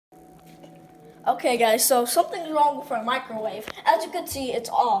Okay, guys, so something's wrong with our microwave. As you can see, it's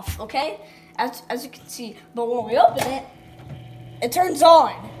off, okay? As you can see, but when we open it, it turns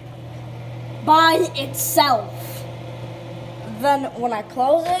on by itself. Then when I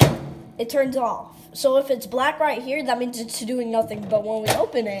close it, it turns off. So if it's black right here, that means it's doing nothing. But when we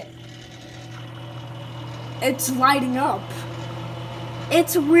open it, it's lighting up.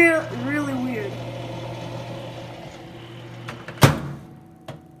 It's weird, really weird.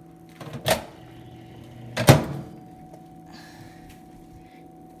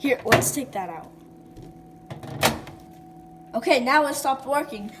 Here, let's take that out. Okay, now it stopped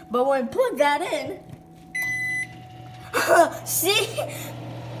working. But when we plug that in, see?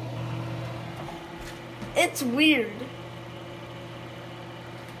 It's weird.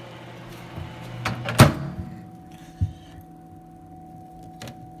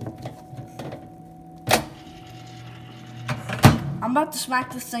 I'm about to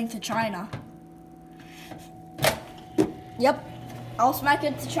smack this thing to China. Yep. I'll smack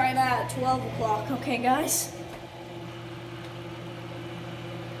it to China at 12 o'clock, okay, guys?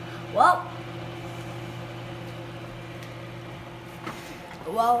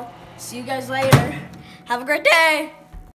 Well, see you guys later. Have a great day.